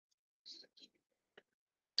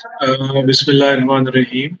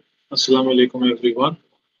Bismillahirrahmanirrahim. Assalamu alaikum, everyone.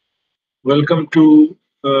 Welcome to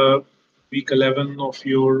week 11 of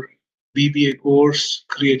your BBA course,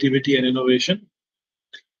 Creativity and Innovation.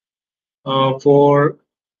 For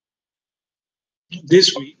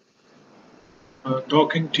this week,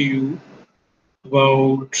 talking to you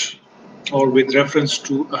about or with reference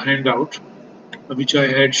to a handout which I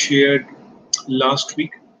had shared last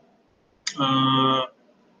week. Uh,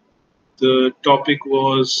 the topic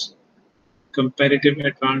was comparative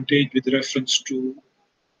advantage with reference to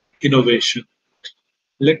innovation.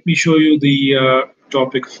 Let me show you the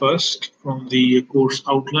topic first from the course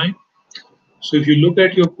outline. So if you look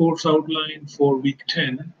at your course outline for week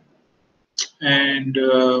 10 and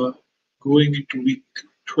going into week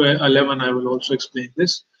 12, 11, I will also explain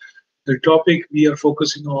this. The topic we are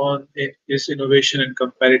focusing on is innovation and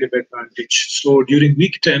comparative advantage. So during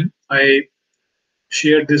week 10, I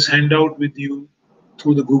shared this handout with you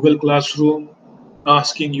through the Google Classroom,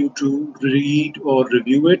 asking you to read or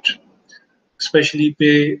review it, especially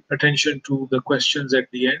pay attention to the questions at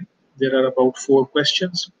the end. There are about 4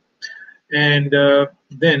 questions. And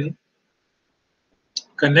then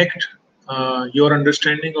connect your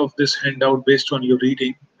understanding of this handout based on your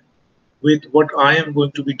reading with what I am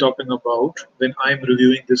going to be talking about when I'm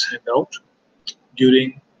reviewing this handout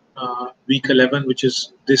during week 11, which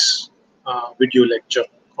is this video lecture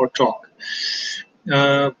or talk.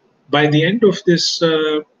 Uh, by the end of this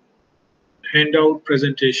handout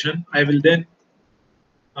presentation, I will then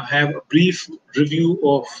have a brief review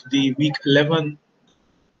of the week 11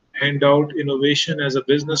 handout, innovation as a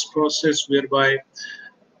business process, whereby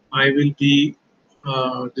I will be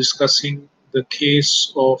discussing the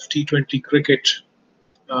case of T20 cricket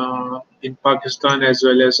in Pakistan as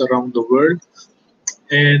well as around the world.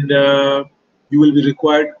 And you will be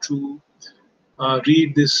required to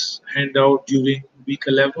read this handout during week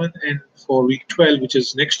 11 and for week 12, which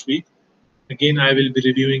is next week. Again, I will be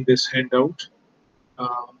reviewing this handout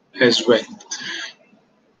uh, as well.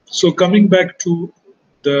 So, coming back to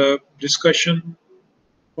the discussion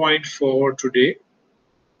point for today,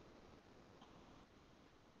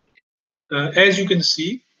 as you can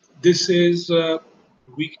see, this is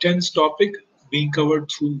week 10's topic being covered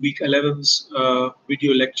through week 11's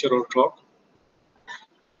video lecture or talk.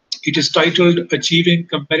 It is titled Achieving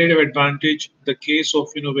Competitive Advantage, the Case of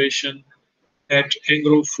Innovation at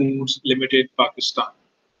Engro Foods Limited, Pakistan.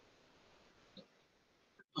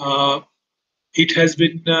 Uh, it has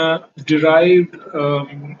been derived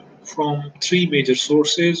from 3 major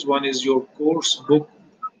sources. One is your course book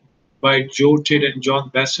by Joe Tidd and John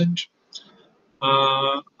Bassent.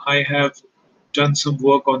 I have done some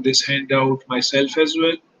work on this handout myself as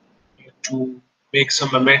well to make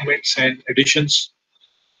some amendments and additions.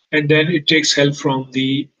 And then it takes help from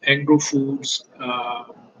the Engro Foods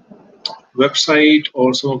website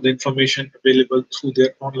or some of the information available through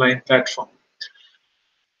their online platform.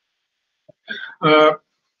 Uh,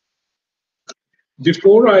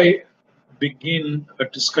 Before I begin a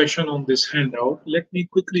discussion on this handout, let me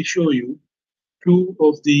quickly show you 2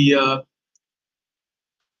 of the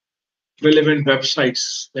relevant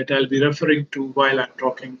websites that I'll be referring to while I'm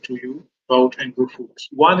talking to you about Engro Foods.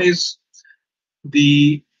 One is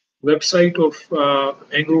the website of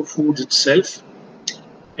Engro Foods itself.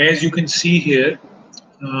 As you can see here,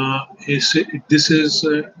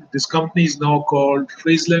 this company is now called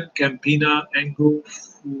Friesland Campina Engro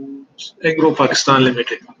Foods Engro Pakistan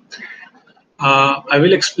Limited. I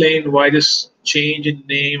will explain why this change in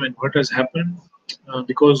name and what has happened,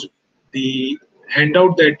 because the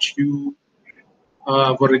handout that you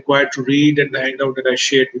were required to read and the handout that I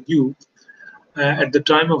shared with you at the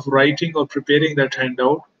time of writing or preparing that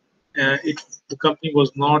handout, the company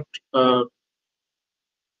was not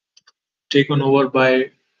taken over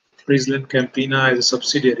by Friesland Campina as a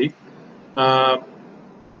subsidiary. Uh,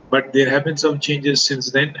 but there have been some changes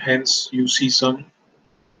since then, hence you see some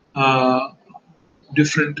uh,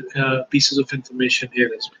 different pieces of information here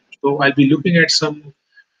as well. So I'll be looking at some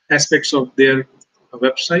aspects of their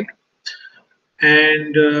website.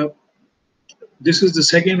 And this is the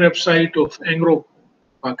second website of Engro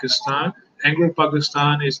Pakistan. Engro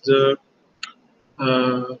Pakistan is the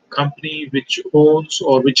company which owns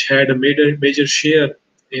or which had a major share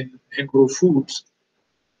in Engro Foods.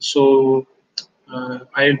 So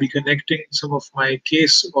I'll be connecting some of my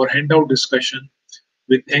case or handout discussion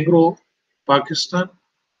with Engro Pakistan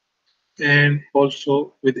and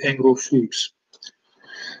also with Engro Foods.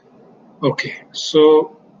 Okay,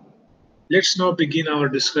 so let's now begin our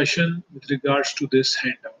discussion with regards to this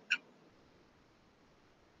handout.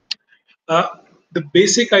 Uh, the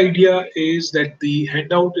basic idea is that the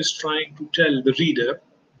handout is trying to tell the reader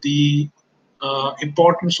the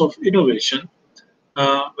importance of innovation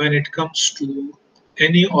when it comes to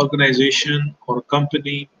any organization or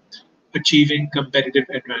company achieving competitive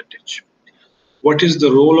advantage. What is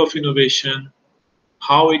the role of innovation?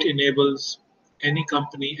 How it enables any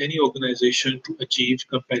company, any organization to achieve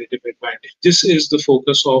competitive advantage. This is the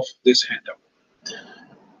focus of this handout.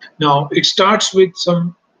 Now, it starts with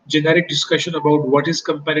some generic discussion about what is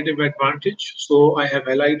competitive advantage. So I have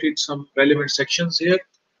highlighted some relevant sections here.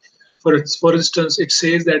 For instance, it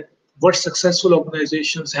says that what successful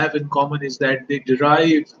organizations have in common is that they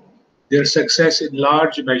derive their success in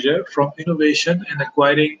large measure from innovation and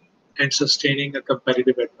acquiring and sustaining a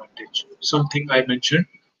competitive advantage, something I mentioned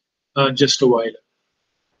just a while.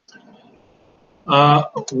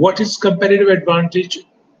 What is competitive advantage?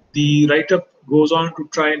 The write-up goes on to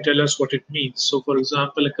try and tell us what it means. So, for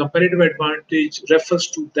example, a competitive advantage refers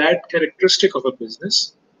to that characteristic of a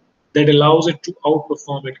business that allows it to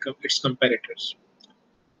outperform its competitors.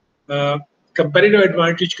 Uh, Competitive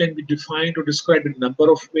advantage can be defined or described in a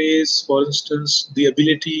number of ways. For instance, the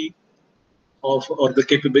ability of or the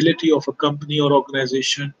capability of a company or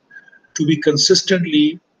organization to be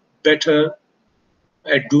consistently better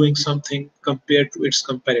at doing something compared to its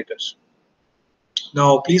competitors.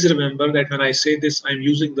 Now, please remember that when I say this, I'm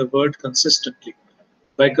using the word consistently.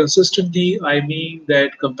 By consistently, I mean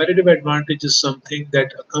that competitive advantage is something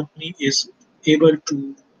that a company is able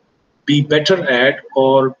to be better at,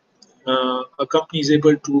 or a company is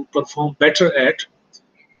able to perform better at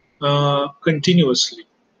continuously.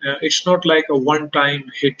 It's not like a one-time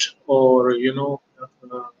hit, or uh,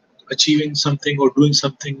 achieving something or doing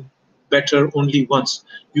something better only once.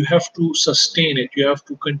 You have to sustain it. You have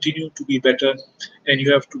to continue to be better, and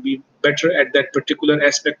you have to be better at that particular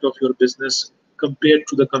aspect of your business compared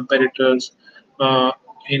to the competitors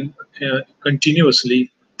in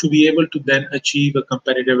continuously to be able to then achieve a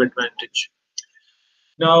competitive advantage.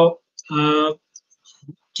 Now, uh,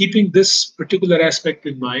 keeping this particular aspect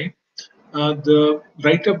in mind, the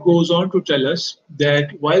write-up goes on to tell us that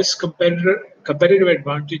whilst competitive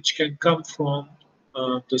advantage can come from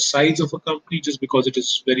the size of a company just because it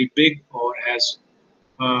is very big or has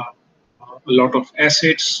a lot of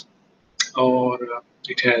assets, or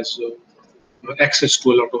it has access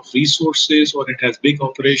to a lot of resources, or it has big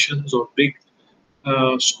operations or big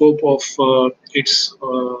scope of its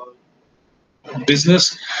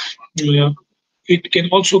business. uh, it can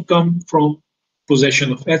also come from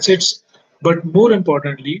possession of assets, but more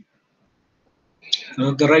importantly,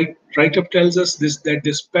 the write-up tells us this that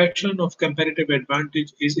this pattern of competitive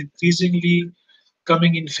advantage is increasingly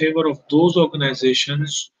coming in favor of those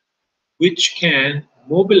organizations which can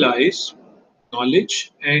mobilize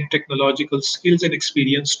knowledge and technological skills and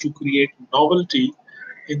experience to create novelty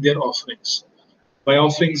in their offerings. By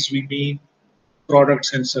offerings, we mean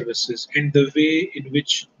products and services and the way in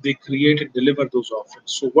which they create and deliver those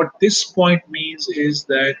offerings. So, what this point means is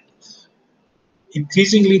that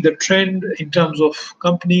increasingly the trend in terms of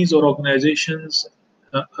companies or organizations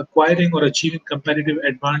acquiring or achieving competitive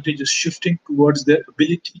advantage is shifting towards their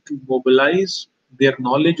ability to mobilize their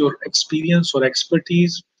knowledge or experience or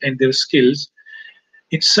expertise and their skills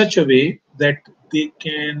in such a way that they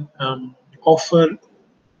can offer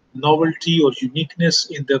novelty or uniqueness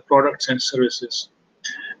in their products and services,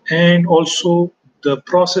 and also the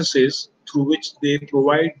processes through which they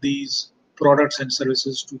provide these products and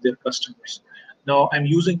services to their customers. Now, I'm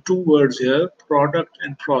using two words here, product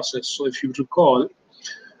and process. So, if you recall,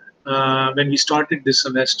 when we started this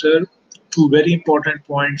semester, two very important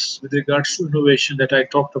points with regards to innovation that I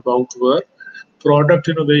talked about were product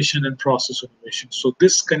innovation and process innovation. So,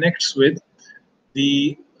 this connects with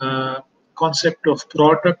the concept of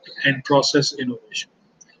product and process innovation.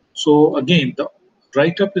 So again, the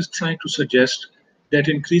write-up is trying to suggest that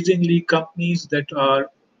increasingly companies that are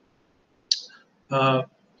uh,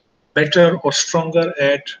 better or stronger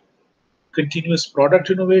at continuous product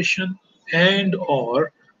innovation and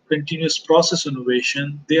or continuous process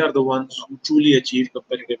innovation, they are the ones who truly achieve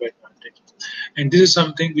competitive advantage. And this is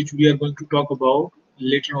something which we are going to talk about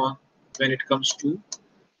later on when it comes to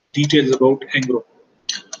details about Engro.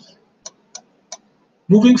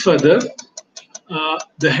 Moving further,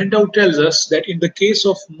 the handout tells us that in the case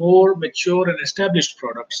of more mature and established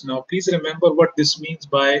products, now please remember what this means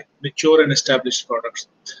by mature and established products.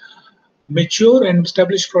 Mature and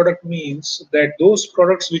established product means that those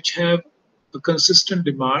products which have a consistent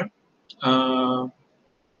demand uh,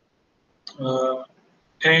 uh,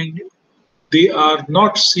 and they are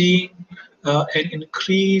not seeing an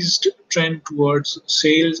increased trend towards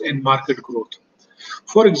sales and market growth.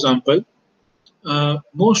 For example,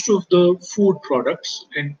 most of the food products,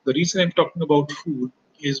 and the reason I'm talking about food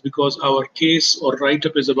is because our case or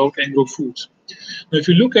write-up is about Engro Foods. Now, if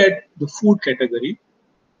you look at the food category,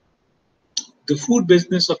 the food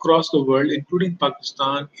business across the world, including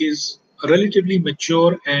Pakistan, is a relatively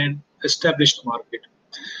mature and established market.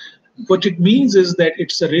 What it means is that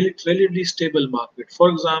it's a relatively stable market. For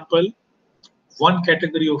example, one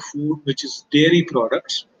category of food, which is dairy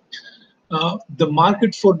products, the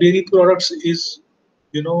market for dairy products is,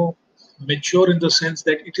 you know, mature in the sense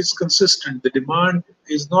that it is consistent. The demand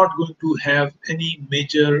is not going to have any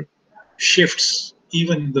major shifts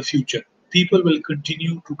even in the future. People will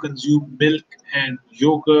continue to consume milk and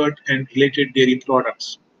yogurt and related dairy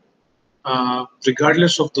products,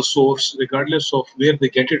 regardless of the source, regardless of where they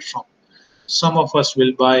get it from. Some of us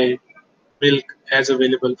will buy milk as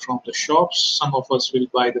available from the shops. Some of us will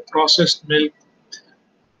buy the processed milk.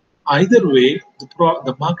 Either way,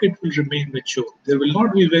 the market will remain mature. There will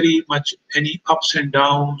not be very much any ups and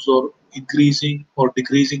downs or increasing or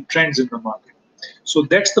decreasing trends in the market. So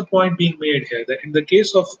that's the point being made here, that in the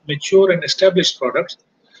case of mature and established products,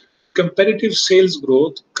 competitive sales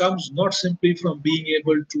growth comes not simply from being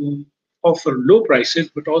able to offer low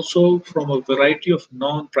prices, but also from a variety of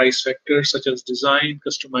non-price factors such as design,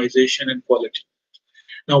 customization, and quality.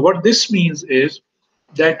 Now, what this means is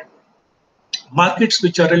that markets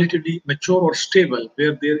which are relatively mature or stable,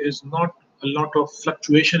 where there is not a lot of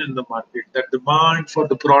fluctuation in the market, that demand for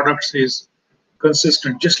the products is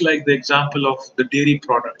consistent, just like the example of the dairy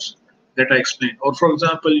products that I explained. Or, for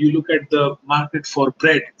example, you look at the market for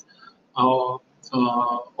bread, uh,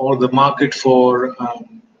 or the market for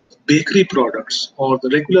bakery products, or the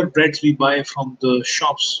regular breads we buy from the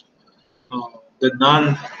shops, uh, the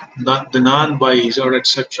naan buys, or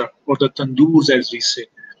etc., or the tandoors, as we say.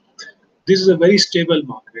 This is a very stable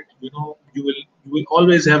market. You will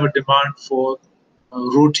always have a demand for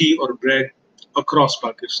roti or bread across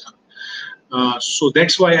Pakistan. So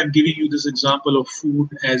that's why I'm giving you this example of food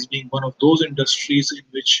as being one of those industries in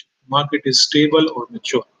which market is stable or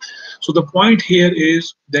mature. So the point here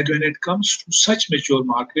is that when it comes to such mature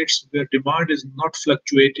markets where demand is not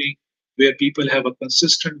fluctuating, where people have a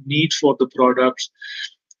consistent need for the products,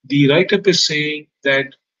 the write-up is saying that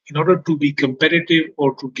in order to be competitive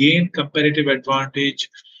or to gain competitive advantage,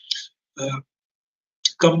 uh,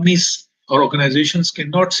 companies or organizations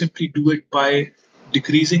cannot simply do it by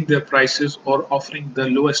decreasing their prices or offering the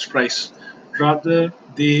lowest price. Rather,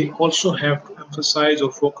 they also have to emphasize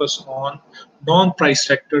or focus on non-price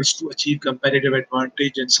factors to achieve competitive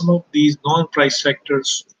advantage. And some of these non-price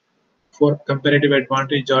factors for competitive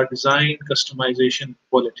advantage are design, customization,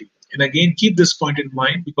 quality. And again, keep this point in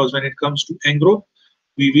mind, because when it comes to Engro,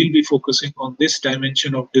 we will be focusing on this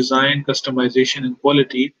dimension of design, customization, and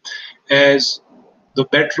quality as the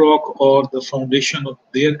bedrock or the foundation of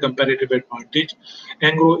their competitive advantage.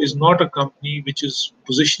 Engro is not a company which is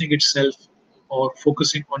positioning itself or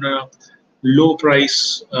focusing on a low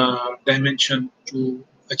price dimension to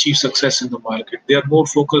achieve success in the market. They are more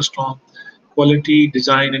focused on quality,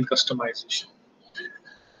 design, and customization.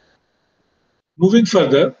 Moving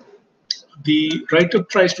further, the write-up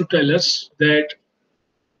tries to tell us that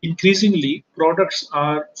increasingly products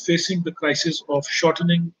are facing the crisis of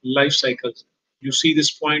shortening life cycles. You see this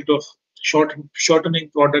point of shortening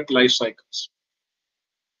product life cycles.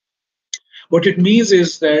 What it means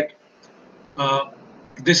is that uh,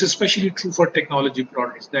 this is especially true for technology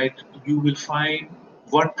products, that you will find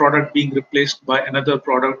one product being replaced by another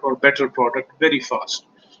product or better product very fast.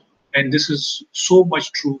 And this is so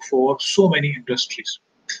much true for so many industries.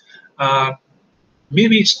 Uh,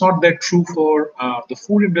 Maybe it's not that true for the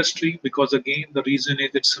food industry, because again, the reason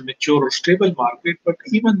is it's a mature or stable market. But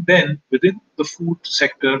even then, within the food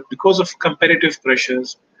sector, because of competitive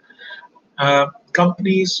pressures,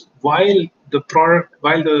 companies, while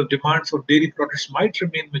the demand for dairy products might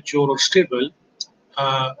remain mature or stable,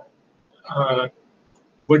 uh, uh,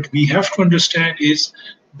 what we have to understand is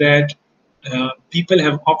that people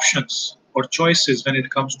have options or choices when it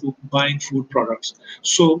comes to buying food products.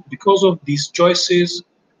 So, because of these choices,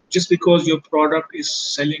 just because your product is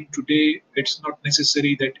selling today, it's not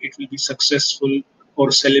necessary that it will be successful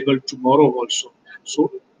or sellable tomorrow also. So,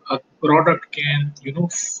 a product can,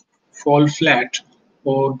 fall flat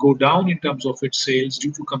or go down in terms of its sales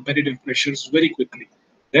due to competitive pressures very quickly.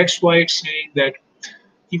 That's why it's saying that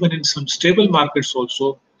even in some stable markets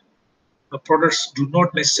also, products do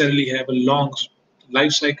not necessarily have a long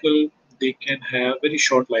life cycle. They can have very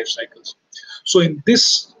short life cycles. So in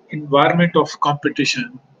this environment of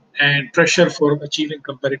competition and pressure for achieving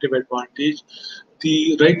competitive advantage,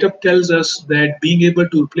 the write-up tells us that being able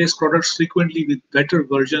to replace products frequently with better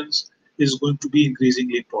versions is going to be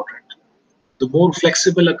increasingly important. The more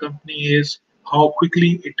flexible a company is, how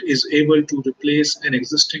quickly it is able to replace an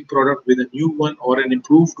existing product with a new one or an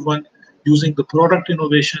improved one using the product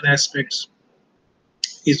innovation aspects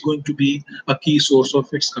is going to be a key source of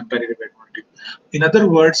its competitive advantage. In other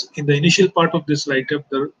words, in the initial part of this write-up,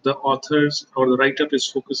 the authors or the write-up is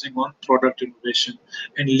focusing on product innovation,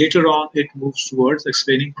 and later on it moves towards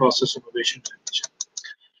explaining process innovation.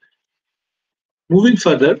 Moving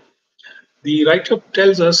further, the write-up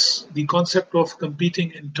tells us the concept of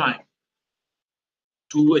competing in time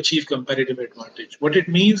to achieve competitive advantage. What it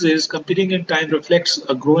means is competing in time reflects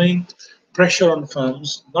a growing pressure on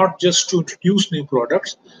firms not just to introduce new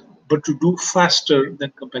products, but to do faster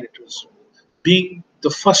than competitors. Being the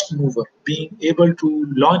first mover, being able to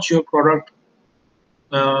launch your product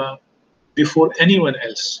uh, before anyone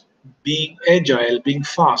else, being agile, being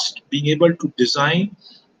fast, being able to design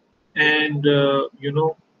and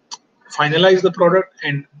finalize the product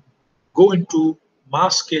and go into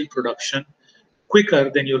mass scale production quicker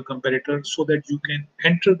than your competitor so that you can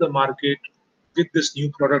enter the market with this new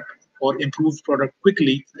product or improved product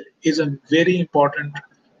quickly is a very important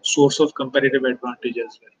source of competitive advantage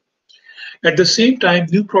as well. At the same time,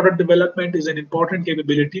 new product development is an important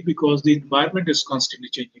capability because the environment is constantly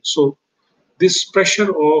changing. So this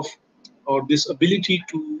pressure of or this ability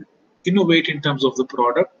to innovate in terms of the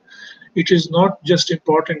product, it is not just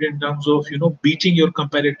important in terms of beating your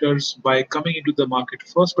competitors by coming into the market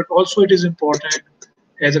first, but also it is important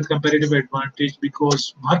as a competitive advantage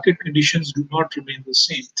because market conditions do not remain the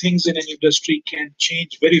same. Things in an industry can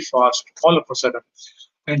change very fast all of a sudden,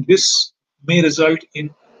 and this may result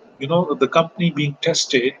in the company being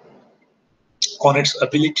tested on its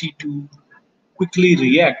ability to quickly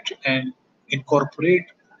react and incorporate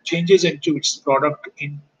changes into its product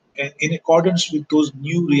in accordance with those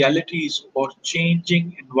new realities or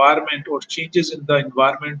changing environment or changes in the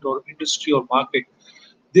environment or industry or market.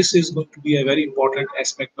 This is going to be a very important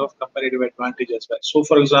aspect of competitive advantage as well. So,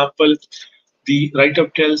 for example, the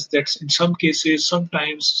write-up tells that in some cases,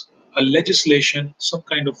 sometimes a legislation, some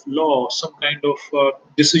kind of law, some kind of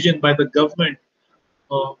decision by the government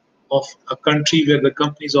uh, of a country where the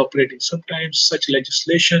company is operating. Sometimes such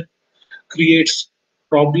legislation creates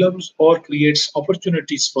problems or creates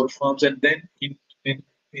opportunities for firms, and then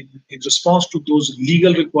in response to those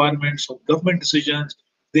legal requirements or government decisions,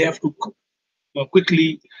 they have to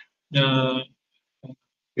quickly uh,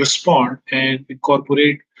 respond and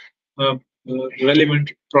incorporate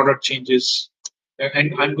relevant product changes.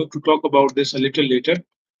 And I'm going to talk about this a little later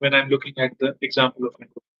when I'm looking at the example of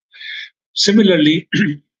Engro. Similarly,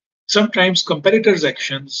 sometimes competitors'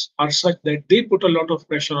 actions are such that they put a lot of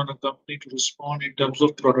pressure on a company to respond in terms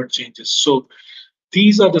of product changes. So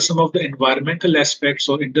these are some of the environmental aspects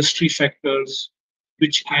or industry factors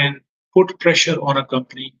which can put pressure on a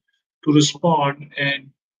company to respond and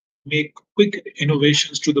make quick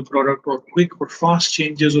innovations to the product or quick or fast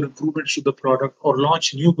changes or improvements to the product or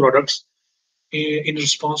launch new products in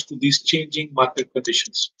response to these changing market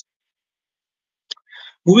conditions.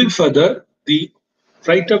 Moving further, the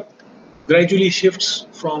write-up gradually shifts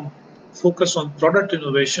from focus on product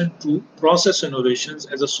innovation to process innovations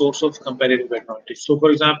as a source of competitive advantage. So,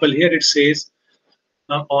 for example, here it says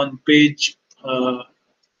on page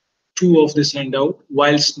 2 of this handout,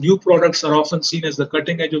 whilst new products are often seen as the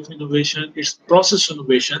cutting edge of innovation, it's process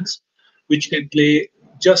innovations which can play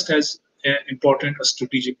just as important a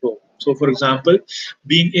strategic role. So, for example,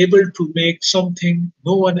 being able to make something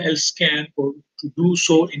no one else can or to do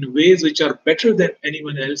so in ways which are better than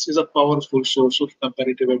anyone else is a powerful source of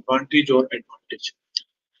competitive advantage or advantage.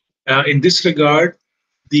 In this regard,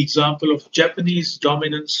 the example of Japanese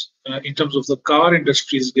dominance in terms of the car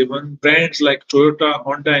industry is given. Brands like Toyota,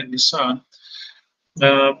 Honda, and Nissan,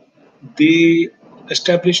 uh, they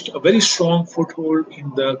established a very strong foothold in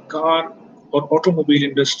the car or automobile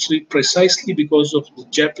industry precisely because of the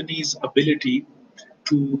Japanese ability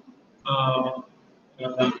to uh,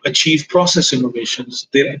 achieve process innovations,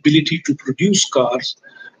 their ability to produce cars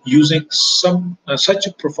using some such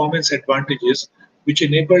performance advantages, which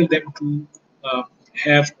enable them to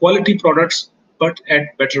have quality products but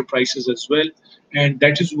at better prices as well. And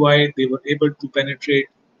that is why they were able to penetrate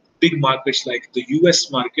big markets like the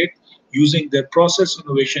US market using their process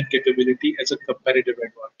innovation capability as a competitive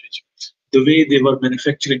advantage. The way they were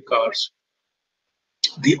manufacturing cars,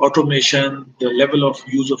 the automation, the level of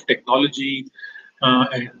use of technology,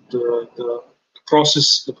 and the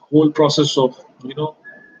process, the whole process of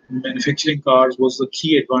manufacturing cars was the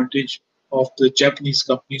key advantage of the Japanese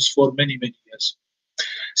companies for many years.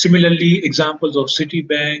 Similarly, examples of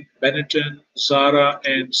Citibank, Benetton, Zara,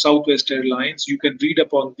 and Southwest Airlines. You can read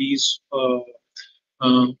up on these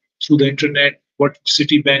through the internet what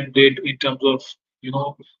Citibank did in terms of you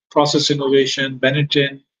know process innovation,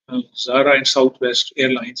 Benetton, Zara, and Southwest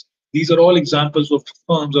Airlines. These are all examples of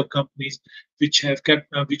firms or companies which have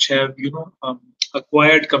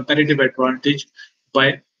acquired competitive advantage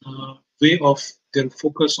by way of their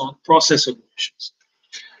focus on process innovations.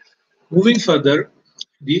 Moving further,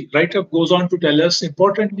 the write-up goes on to tell us,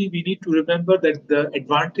 importantly, we need to remember that the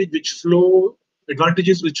advantages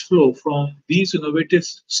which flow from these innovative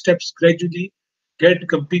steps gradually get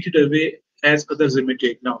competed away as others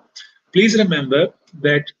imitate. Now, please remember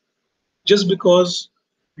that just because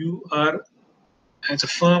you are as a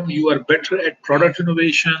firm you are better at product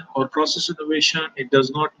innovation or process innovation, it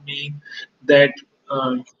does not mean that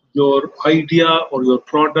uh, your idea or your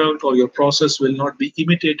product or your process will not be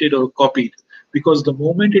imitated or copied, because the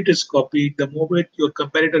moment it is copied, the moment your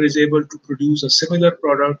competitor is able to produce a similar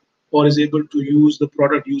product or is able to use the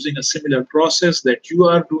product using a similar process that you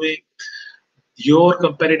are doing, your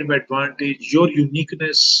competitive advantage, your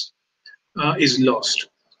uniqueness is lost.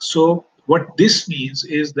 So, what this means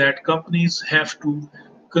is that companies have to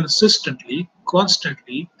consistently,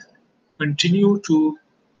 constantly continue to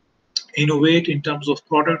innovate in terms of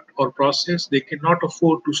product or process. They cannot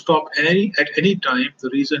afford to stop at any time. The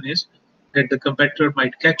reason is that the competitor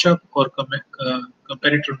might catch up, or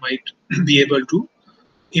competitor might be able to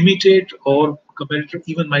imitate, or competitor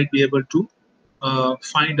even might be able to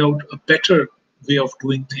find out a better way of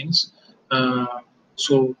doing things.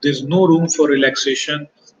 So there's no room for relaxation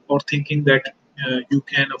or thinking that you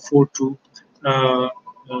can afford to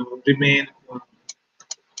remain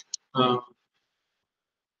uh,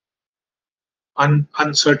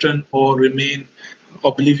 uncertain or remain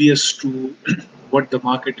oblivious to what the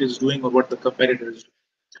market is doing or what the competitor is doing.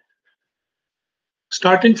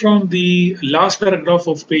 Starting from the last paragraph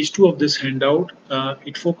of page 2 of this handout,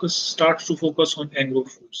 it starts to focus on Engro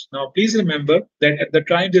Foods. Now, please remember that at the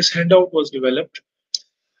time this handout was developed,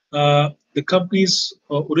 the company's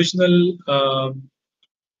original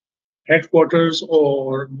headquarters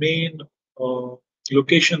or main uh,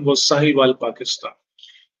 location was Sahiwal, Pakistan.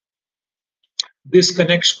 This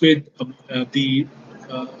connects with the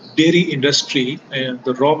dairy industry and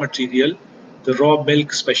the raw material, the raw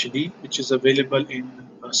milk especially, which is available in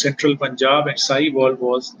central Punjab, and Sahiwal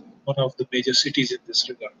was one of the major cities in this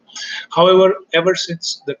regard. However, ever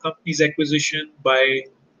since the company's acquisition by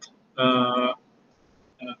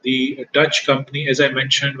the Dutch company, as I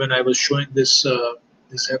mentioned when I was showing this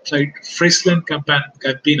website, Friesland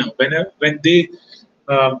Campina, when they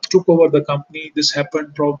took over the company, this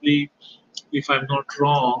happened probably, if I'm not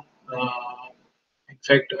wrong. In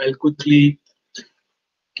fact, I'll quickly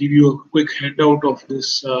give you a quick handout of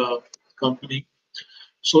this company.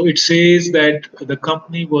 So it says that the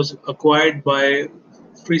company was acquired by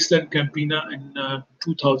Friesland Campina in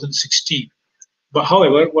 2016. But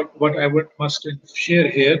however, what I must share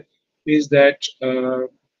here is that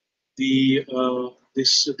the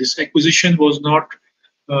this acquisition was not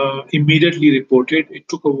immediately reported. It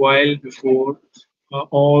took a while before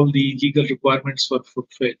all the legal requirements were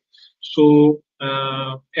fulfilled. So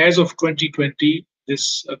as of 2020,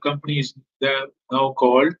 this company is now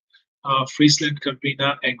called Friesland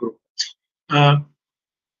Campina Engro. Uh,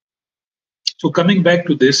 so coming back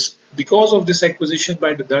to this, because of this acquisition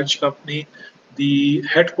by the Dutch company, the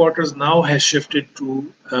headquarters now has shifted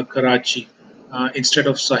to Karachi instead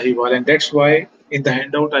of Sahiwal, and that's why in the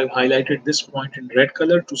handout I've highlighted this point in red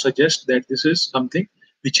color to suggest that this is something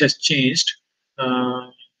which has changed, uh,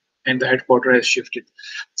 and the headquarter has shifted.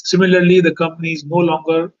 Similarly, the company is no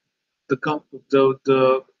longer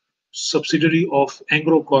the subsidiary of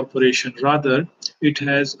Engro Corporation. Rather, it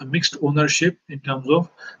has a mixed ownership in terms of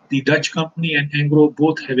the Dutch company and Engro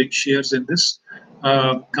both having shares in this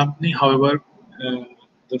company. However,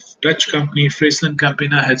 the Dutch company Friesland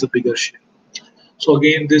Campina has a bigger share. So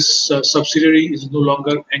again, this subsidiary is no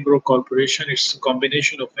longer Engro Corporation. It's a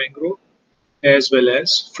combination of Engro as well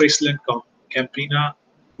as Friesland Campina.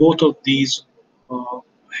 Both of these uh,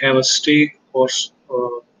 have a stake or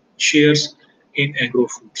shares in Engro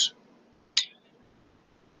Foods.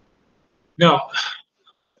 Now,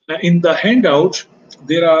 in the handout,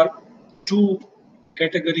 there are two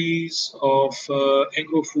categories of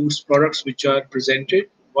Engro Foods products which are presented.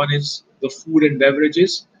 One is the food and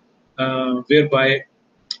beverages, whereby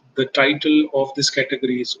the title of this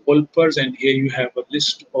category is Olpers, and here you have a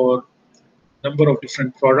list or number of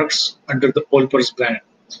different products under the Olpers brand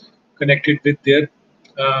connected with their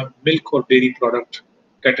milk or dairy product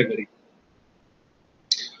category.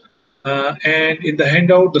 And in the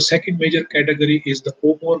handout, the second major category is the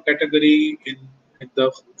Omor category in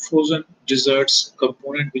the frozen desserts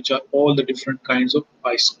component, which are all the different kinds of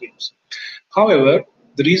ice creams. However,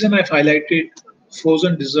 the reason I've highlighted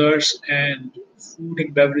frozen desserts and food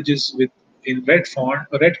and beverages with in red font,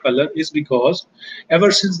 red color, is because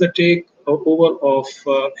ever since the takeover of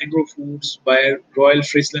Engro Foods by Royal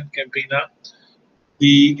Friesland Campina,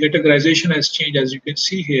 the categorization has changed, as you can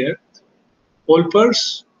see here.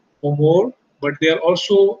 Olpers or more, but they are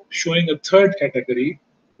also showing a third category,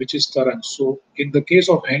 which is Taran. So in the case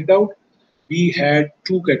of handout, we had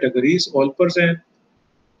two categories, Olpers and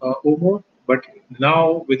Omor, but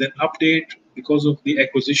now with an update because of the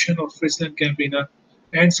acquisition of Friesland Campina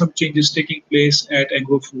and some changes taking place at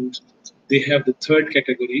Engro Foods, they have the third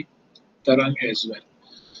category, Tarang as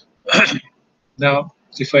well. Now,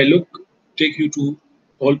 if I take you to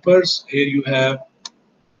Olpers, here you have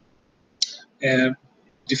uh,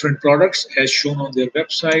 different products as shown on their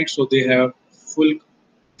website. So they have full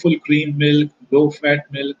full cream milk, low fat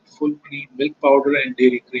milk, full cream milk powder, and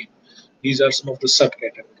dairy cream. These are some of the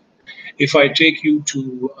subcategories. If I take you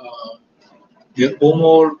to the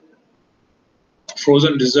Omor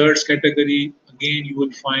frozen desserts category, again you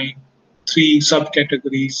will find three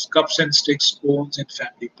subcategories: cups and sticks, cones, and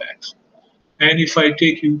family packs. And if I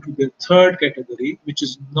take you to the third category, which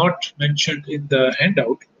is not mentioned in the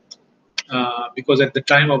handout, because at the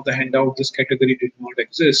time of the handout, this category did not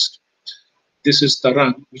exist. This is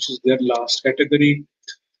Tarang, which is their last category.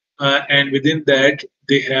 And within that,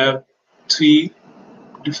 they have three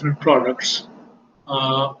different products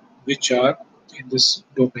which are in this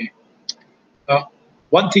domain. Uh,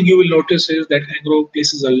 One thing you will notice is that Engro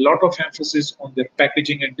places a lot of emphasis on their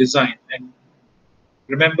packaging and design. And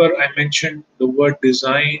remember, I mentioned the word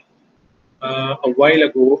design a while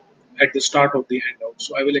ago at the start of the handout.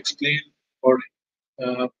 So I will explain or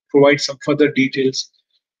provide some further details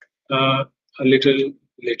a little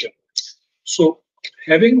later. So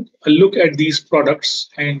having a look at these products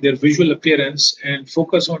and their visual appearance and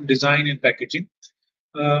focus on design and packaging,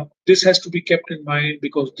 this has to be kept in mind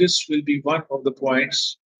because this will be one of the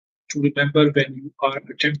points to remember when you are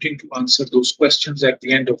attempting to answer those questions at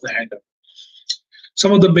the end of the handout.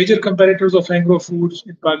 Some of the major competitors of Engro Foods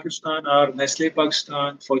in Pakistan are Nestle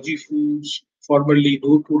Pakistan, Fauji Foods, formerly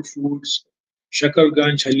Noorpur Foods,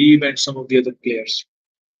 Shakarganj, Halib, and some of the other players.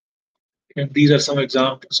 And these are some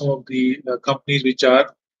examples, some of the companies which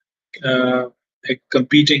are uh,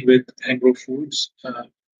 competing with Engro Foods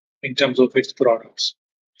in terms of its products.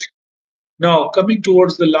 Now, coming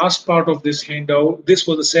towards the last part of this handout, this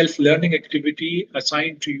was a self-learning activity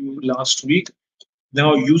assigned to you last week.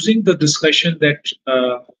 Now, using the discussion that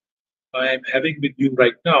I am having with you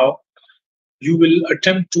right now, you will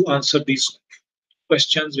attempt to answer these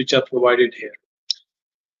questions which are provided here.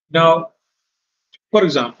 Now, for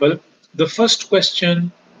example, the first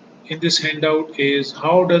question in this handout is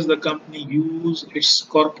how does the company use its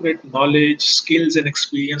corporate knowledge, skills, and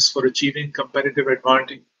experience for achieving competitive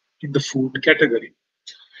advantage in the food category?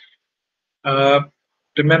 Uh,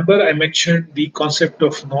 Remember, I mentioned the concept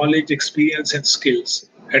of knowledge, experience, and skills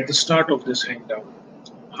at the start of this handout.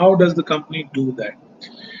 How does the company do that?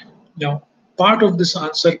 Now, part of this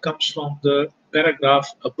answer comes from the paragraph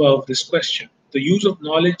above this question. The use of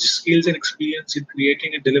knowledge, skills, and experience in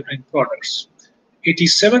creating and delivering products.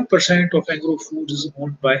 87% of Engro Foods is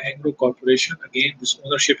owned by Engro Corporation. Again, this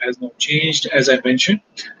ownership has not changed. As I mentioned,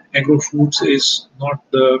 Engro Foods is not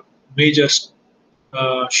the major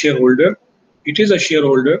shareholder. It is a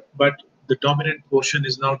shareholder, but the dominant portion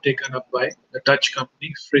is now taken up by the Dutch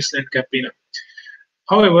company Friesland Campina.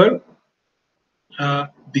 However,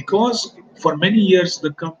 because for many years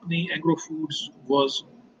the company Engro Foods was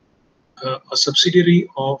a subsidiary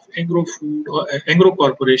of Engro Food or Engro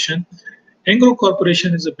Corporation. Engro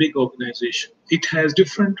Corporation is a big organization. It has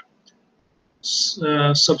different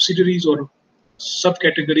subsidiaries or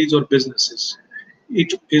subcategories or businesses.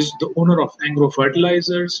 It is the owner of Engro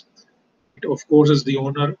Fertilizers. It, of course, is the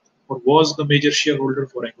owner or was the major shareholder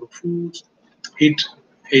for Engro Foods. It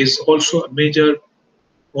is also a major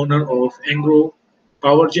owner of Engro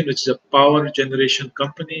Powergen, which is a power generation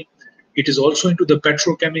company. It is also into the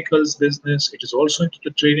petrochemicals business. It is also into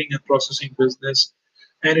the trading and processing business.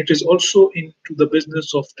 And it is also into the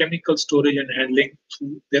business of chemical storage and handling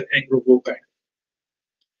through their Engro Vopak.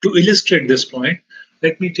 To illustrate this point,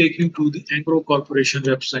 let me take you to the Engro Corporation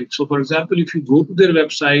website. So, for example, if you go to their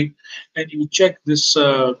website and you check this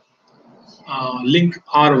link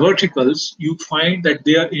R verticals, you find that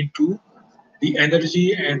they are into the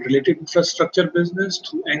energy and related infrastructure business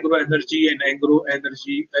through Engro Energy and Engro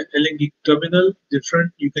Energy LNG terminal.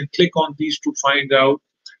 Different. You can click on these to find out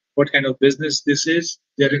what kind of business this is.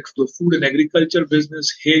 They're into the food and agriculture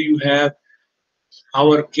business. Here you have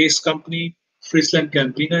our case company, Friesland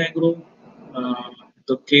Campina Engro, uh,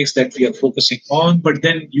 the case that we are focusing on. But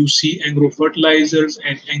then you see Engro fertilizers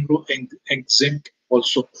and Engro zinc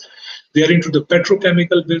also. They are into the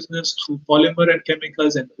petrochemical business through polymer and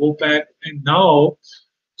chemicals and OPAC. And now,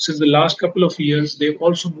 since the last couple of years, they've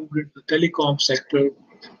also moved into the telecom sector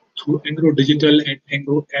through Engro Digital and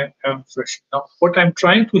Engro Fresh. Now, what I'm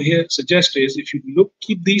trying to here suggest is, if you look,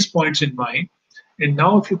 keep these points in mind, and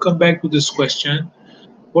now if you come back to this question,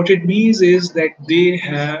 what it means is that they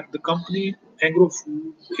have the company Engro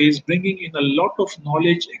Food is bringing in a lot of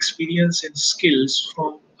knowledge, experience, and skills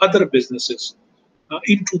from other businesses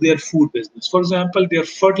into their food business. For example, their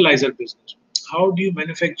fertilizer business. How do you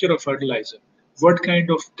manufacture a fertilizer? What kind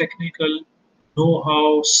of technical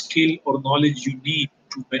know-how, skill, or knowledge you need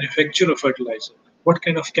to manufacture a fertilizer? What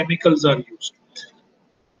kind of chemicals are used?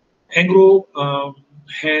 Engro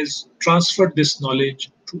has transferred this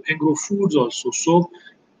knowledge to Engro Foods also. So,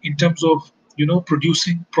 in terms of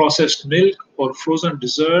producing processed milk or frozen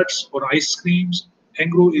desserts or ice creams,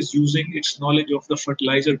 Engro is using its knowledge of the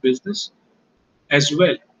fertilizer business as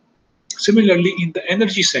well. Similarly, in the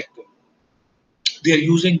energy sector, they are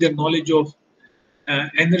using their knowledge of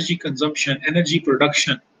energy consumption, energy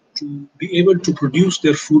production to be able to produce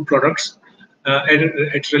their food products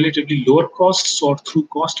at relatively lower costs or through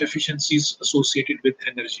cost efficiencies associated with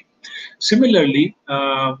energy. Similarly,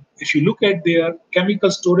 if you look at their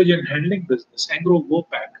chemical storage and handling business, Engro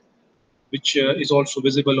Vopak, which is also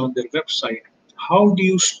visible on their website. How do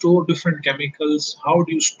you store different chemicals? How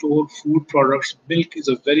do you store food products? Milk is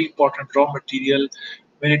a very important raw material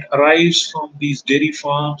when it arrives from these dairy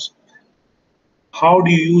farms. How do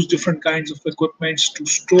you use different kinds of equipments to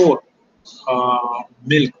store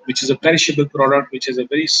milk, which is a perishable product, which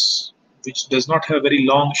does not have very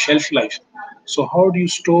long shelf life? So how do you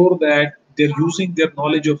store that? They're using their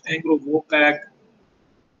knowledge of Engro Vopak,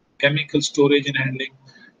 chemical storage and handling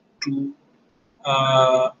to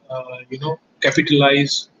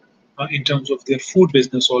capitalize in terms of their food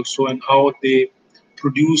business also, and how they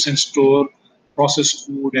produce and store processed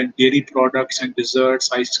food and dairy products and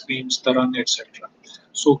desserts, ice creams, tarang, etc.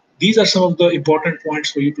 So these are some of the important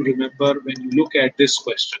points for you to remember when you look at this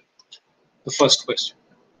question, the first question.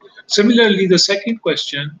 Similarly, the second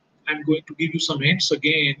question, I'm going to give you some hints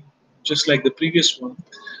again, just like the previous one.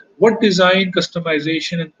 What design,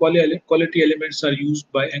 customization, and quality elements are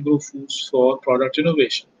used by Engro Foods for product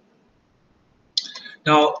innovation?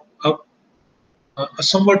 Now,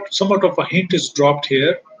 somewhat of a hint is dropped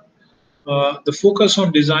here. The focus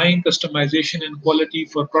on design, customization, and quality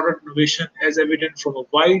for product innovation as evident from a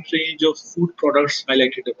wide range of food products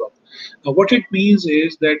highlighted above. Now, what it means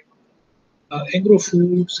is that Engro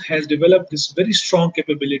Foods has developed this very strong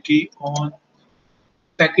capability on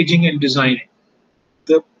packaging and designing.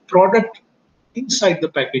 The product inside the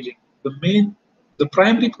packaging, the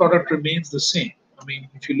primary product remains the same. I mean,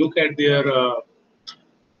 if you look at their,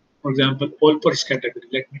 for example, all-purpose category,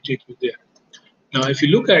 let me take you there. Now, if you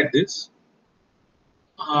look at this,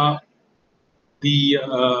 uh, the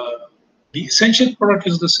essential product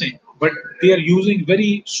is the same, but they are using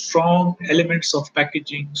very strong elements of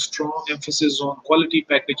packaging, strong emphasis on quality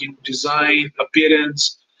packaging, design,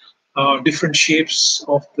 appearance, different shapes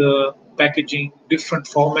of the packaging, different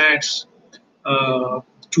formats,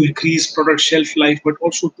 to increase product shelf life, but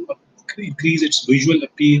also to increase its visual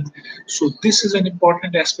appeal. So this is an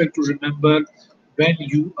important aspect to remember when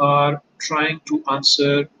you are trying to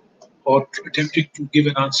answer or attempting to give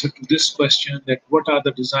an answer to this question, that what are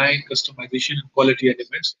the design, customization, and quality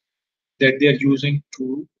elements that they are using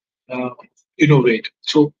to uh, innovate.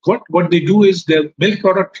 So what they do is their milk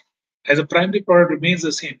product as a primary product remains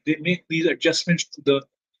the same. They make these adjustments to the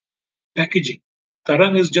packaging.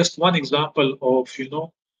 Tarang is just one example of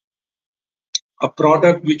a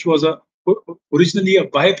product which was originally a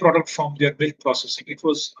byproduct from their milk processing. It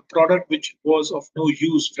was a product which was of no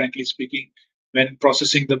use, frankly speaking, when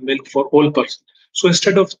processing the milk for all purposes. So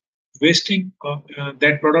instead of wasting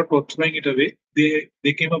that product or throwing it away,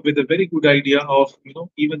 they came up with a very good idea of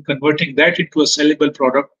even converting that into a sellable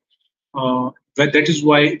product. That is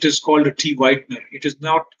why it is called a tea whitener. It is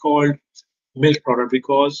not called milk product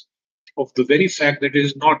because of the very fact that it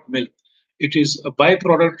is not milk. It is a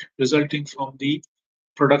byproduct resulting from the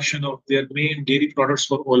production of their main dairy products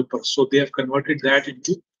for all purpose. So they have converted that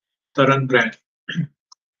into Tarang brand.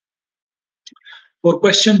 For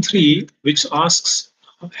question 3, which asks,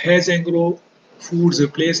 has Engro Foods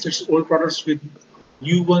replaced its old products with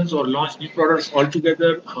new ones or launched new products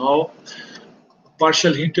altogether? How?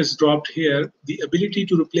 Partial hint is dropped here. The ability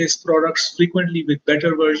to replace products frequently with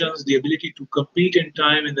better versions, the ability to compete in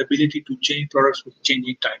time, and the ability to change products with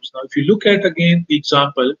changing times. Now, if you look at again the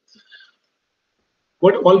example,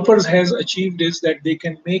 What Allpers has achieved is that they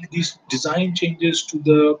can make these design changes to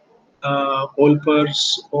the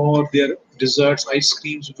Allpers or their desserts, ice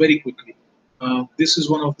creams very quickly. This is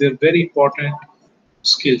one of their very important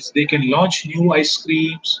skills. They can launch new ice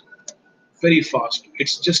creams very fast.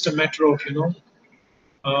 It's just a matter of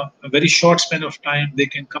a very short span of time. They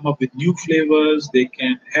can come up with new flavors. They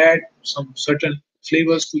can add some certain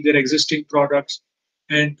flavors to their existing products.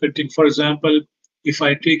 And for example, if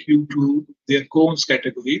I take you to their cones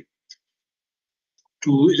category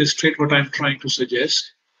to illustrate what I'm trying to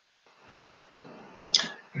suggest,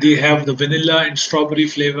 they have the vanilla and strawberry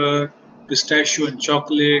flavor, pistachio and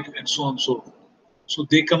chocolate, and so on and so forth. So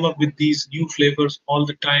they come up with these new flavors all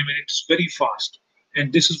the time, and it's very fast.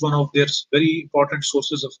 And this is one of their very important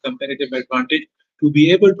sources of competitive advantage to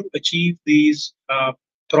be able to achieve these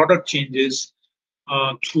product changes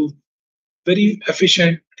through very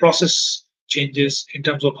efficient process changes in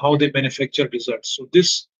terms of how they manufacture desserts. So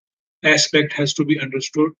this aspect has to be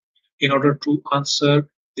understood in order to answer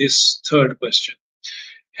this third question.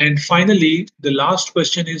 And finally, the last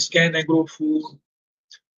question is, can agro food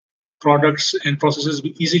products and processes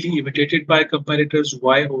be easily imitated by competitors?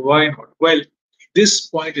 Why not? Well, this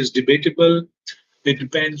point is debatable. It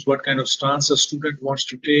depends what kind of stance a student wants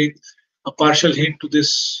to take. A partial hint to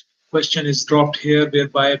this question is dropped here,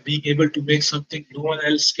 whereby being able to make something no one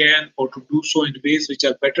else can, or to do so in ways which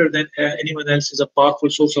are better than anyone else, is a powerful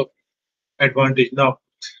source of advantage. Now,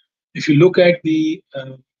 if you look at the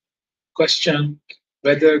question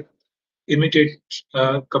whether imitate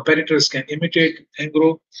competitors can imitate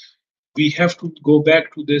Engro, we have to go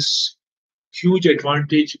back to this huge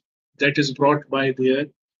advantage that is brought by their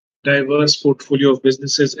diverse portfolio of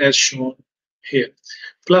businesses as shown here.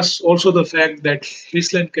 Plus, also the fact that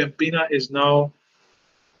Friesland Campina is now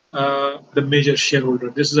the major shareholder.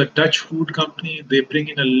 This is a Dutch food company. They bring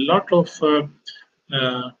in a lot of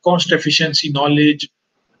cost efficiency knowledge,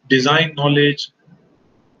 design knowledge,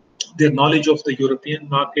 their knowledge of the European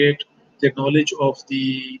market, their knowledge of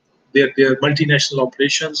their multinational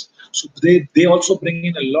operations. So they also bring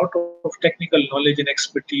in a lot of technical knowledge and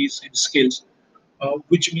expertise and skills,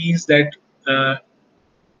 which means that uh,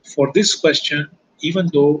 for this question, even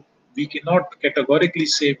though we cannot categorically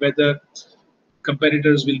say whether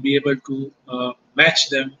competitors will be able to match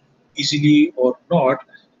them easily or not,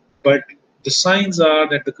 but the signs are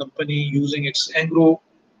that the company, using its Engro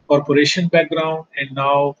corporation background and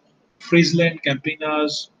now Friesland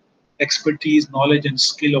Campina's expertise, knowledge, and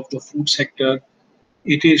skill of the food sector,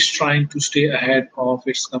 it is trying to stay ahead of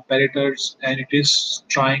its competitors, and it is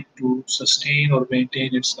trying to sustain or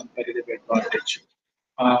maintain its competitive advantage.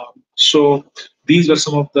 So these are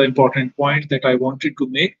some of the important points that I wanted to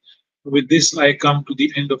make. With this, I come to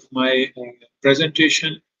the end of my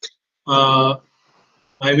presentation. Uh,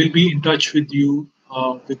 I will be in touch with you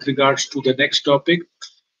with regards to the next topic.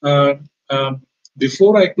 Uh, um,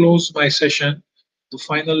 Before I close my session, the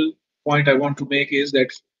final point I want to make is that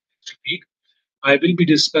next week I will be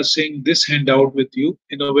discussing this handout with you,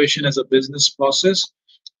 Innovation as a Business Process,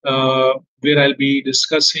 where I'll be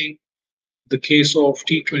discussing the case of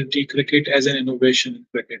T20 cricket as an innovation in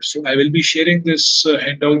cricket. So I will be sharing this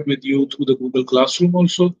handout with you through the Google Classroom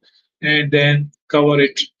also, and then cover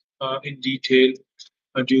it in detail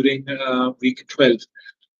during week 12.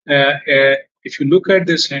 If you look at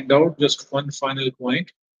this handout, just one final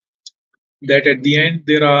point, that at the end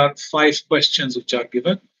there are 5 questions which are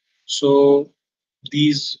given. So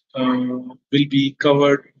these will be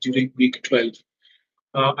covered during week 12.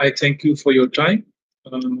 I thank you for your time.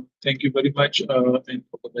 Thank you very much, and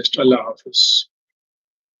for the best. Allah Hafiz.